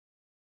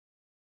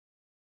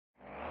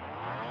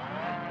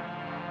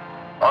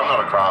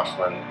not a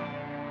craftsman,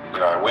 you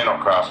know, we're not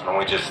craftsmen,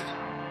 we just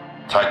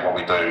take what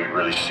we do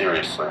really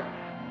seriously.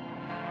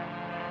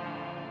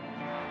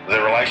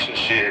 The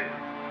relationship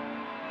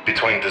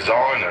between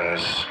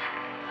designers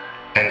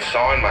and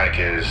sign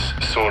makers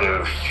sort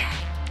of,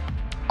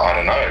 I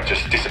don't know,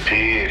 just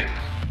disappeared.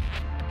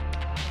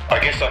 I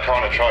guess I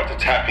kind of tried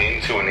to tap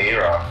into an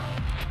era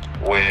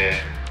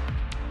where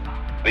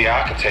the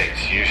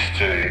architects used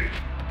to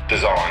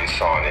design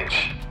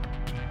signage.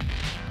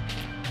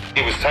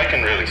 It was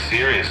taken really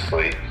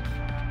seriously.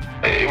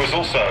 It was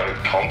also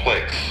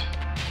complex.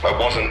 It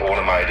wasn't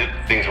automated,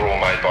 things were all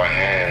made by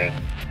hand.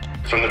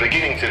 From the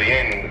beginning to the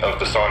end of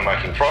the sign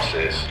making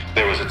process,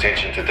 there was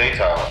attention to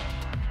detail.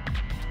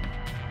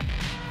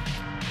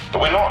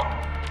 But we're not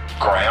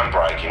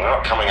groundbreaking, we're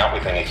not coming up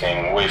with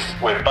anything.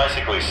 We're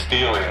basically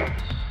stealing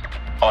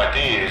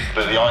ideas,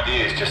 but the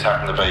ideas just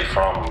happen to be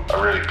from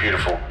a really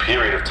beautiful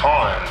period of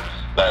time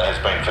that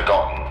has been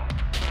forgotten.